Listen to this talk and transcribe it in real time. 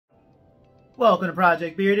Welcome to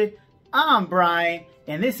Project Bearded. I'm Brian,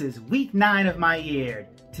 and this is week 9 of my year.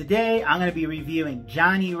 Today, I'm going to be reviewing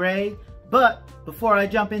Johnnie Ray, but before I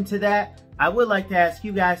jump into that, I would like to ask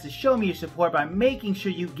you guys to show me your support by making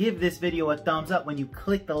sure you give this video a thumbs up when you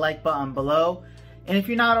click the like button below. And if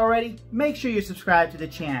you're not already, make sure you're subscribed to the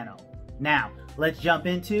channel. Now, let's jump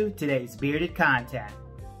into today's bearded content.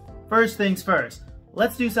 First things first,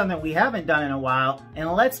 let's do something we haven't done in a while,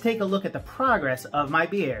 and let's take a look at the progress of my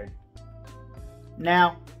beard.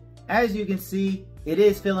 Now, as you can see, it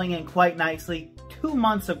is filling in quite nicely. 2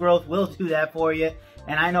 months of growth will do that for you.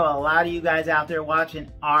 And I know a lot of you guys out there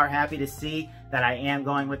watching are happy to see that I am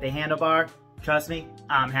going with the handlebar. Trust me,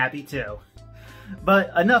 I'm happy too.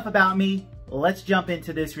 But enough about me, let's jump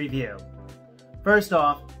into this review. First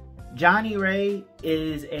off, Johnnie Ray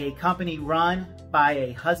is a company run by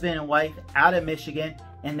a husband and wife out of Michigan,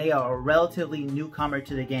 and they are a relatively newcomer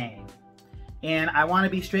to the game. And I want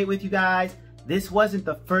to be straight with you guys. This wasn't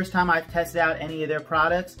the first time I've tested out any of their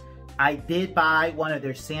products. I did buy one of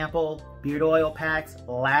their sample beard oil packs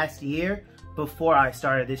last year before I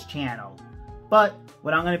started this channel. But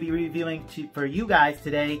what I'm going to be reviewing for you guys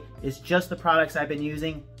today is just the products I've been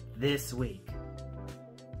using this week.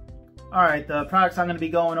 Alright, the products I'm going to be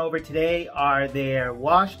going over today are their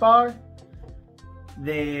wash bar,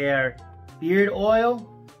 their beard oil,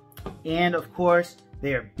 and of course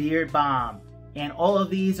their beard balm. And all of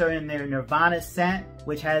these are in their Nirvana scent,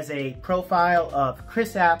 which has a profile of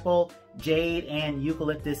Chris Apple, Jade, and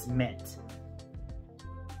Eucalyptus Mint.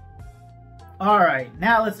 Alright,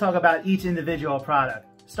 now let's talk about each individual product,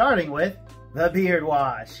 starting with the beard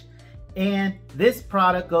wash. And this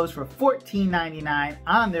product goes for $14.99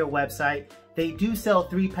 on their website. They do sell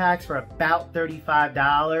 3 packs for about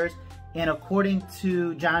 $35. And according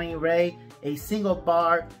to Johnnie Ray, a single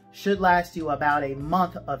bar should last you about a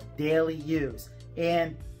month of daily use.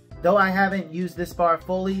 And though I haven't used this bar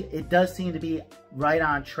fully, it does seem to be right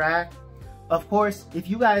on track. Of course, if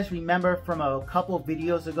you guys remember from a couple of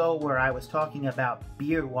videos ago where I was talking about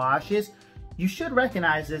beard washes, you should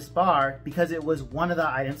recognize this bar because it was one of the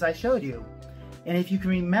items I showed you. And if you can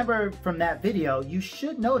remember from that video, you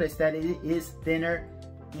should notice that it is thinner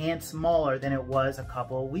and smaller than it was a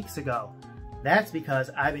couple of weeks ago. That's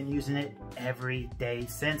because I've been using it every day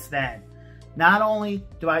since then. Not only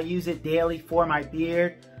do I use it daily for my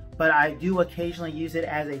beard, but I do occasionally use it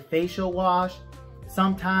as a facial wash.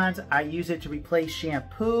 Sometimes I use it to replace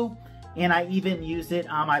shampoo, and I even use it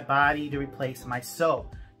on my body to replace my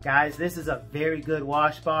soap. Guys, this is a very good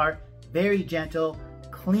wash bar, very gentle,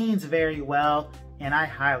 cleans very well, and I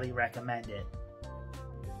highly recommend it.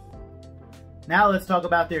 Now let's talk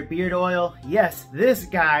about their beard oil. Yes, this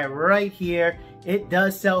guy right here, it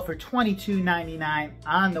does sell for $22.99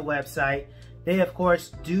 on the website. They of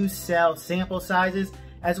course do sell sample sizes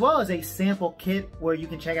as well as a sample kit where you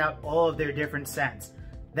can check out all of their different scents.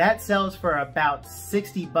 That sells for about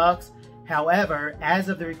 60 bucks. However, as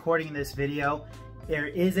of the recording of this video, there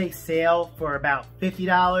is a sale for about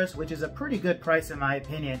 $50, which is a pretty good price in my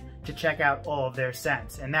opinion to check out all of their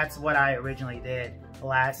scents. And that's what I originally did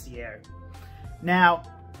last year. Now,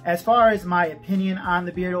 as far as my opinion on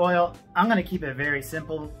the beard oil, I'm going to keep it very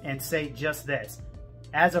simple and say just this.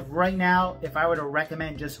 As of right now, if I were to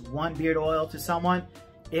recommend just one beard oil to someone,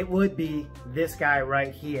 it would be this guy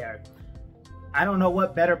right here. I don't know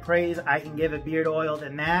what better praise I can give a beard oil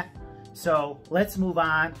than that. So let's move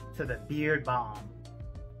on to the beard balm.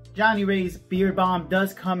 Johnnie Ray's beard balm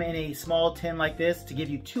does come in a small tin like this to give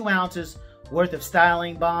you 2 ounces worth of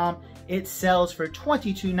styling balm. It sells for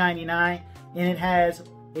 $22.99. and it has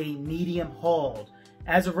a medium hold.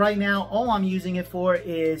 As of right now, all I'm using it for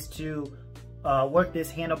is to work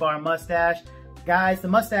this handlebar mustache. Guys, the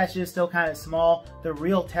mustache is still kind of small. The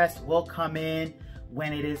real test will come in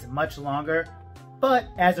when it is much longer. But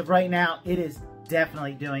as of right now, it is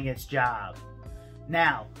definitely doing its job.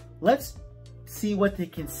 Now, let's see what the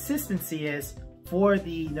consistency is for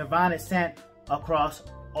the Nirvana scent across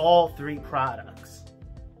all 3 products.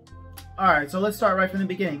 Alright, so let's start right from the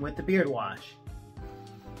beginning with the beard wash.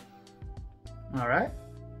 Alright.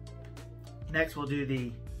 Next we'll do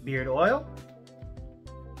the beard oil.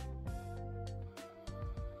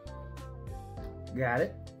 Got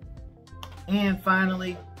it. And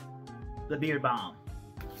finally, the beard balm.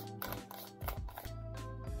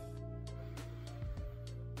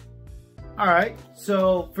 Alright,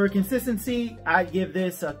 so for consistency, I give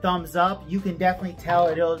this a thumbs up. You can definitely tell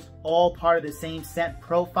it is all part of the same scent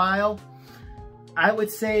profile. I would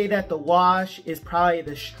say that the wash is probably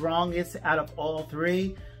the strongest out of all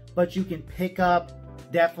 3, but you can pick up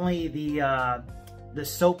definitely the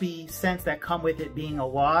soapy scents that come with it being a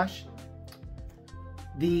wash.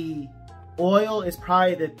 The oil is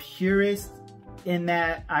probably the purest, in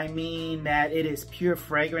that I mean that it is pure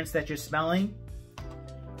fragrance that you're smelling.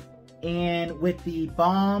 And with the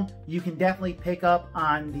balm, you can definitely pick up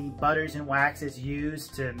on the butters and waxes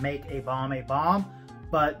used to make a balm,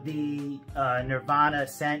 but the Nirvana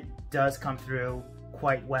scent does come through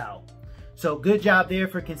quite well. So good job there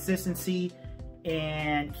for consistency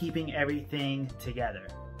and keeping everything together.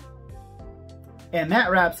 And that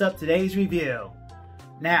wraps up today's review.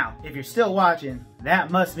 Now, if you're still watching, that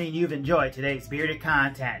must mean you've enjoyed today's bearded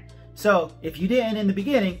content. So if you didn't in the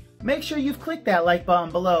beginning, make sure you've clicked that like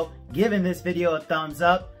button below, giving this video a thumbs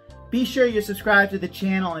up. Be sure you're subscribed to the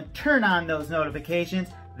channel and turn on those notifications.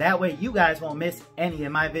 That way you guys won't miss any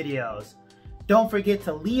of my videos. Don't forget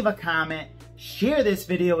to leave a comment, share this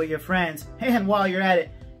video with your friends, and while you're at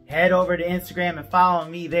it, head over to Instagram and follow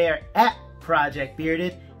me there at Project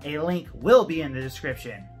Bearded. A link will be in the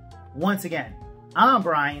description. Once again, I'm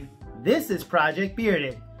Brian, this is Project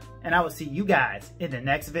Bearded, and I will see you guys in the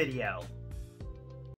next video.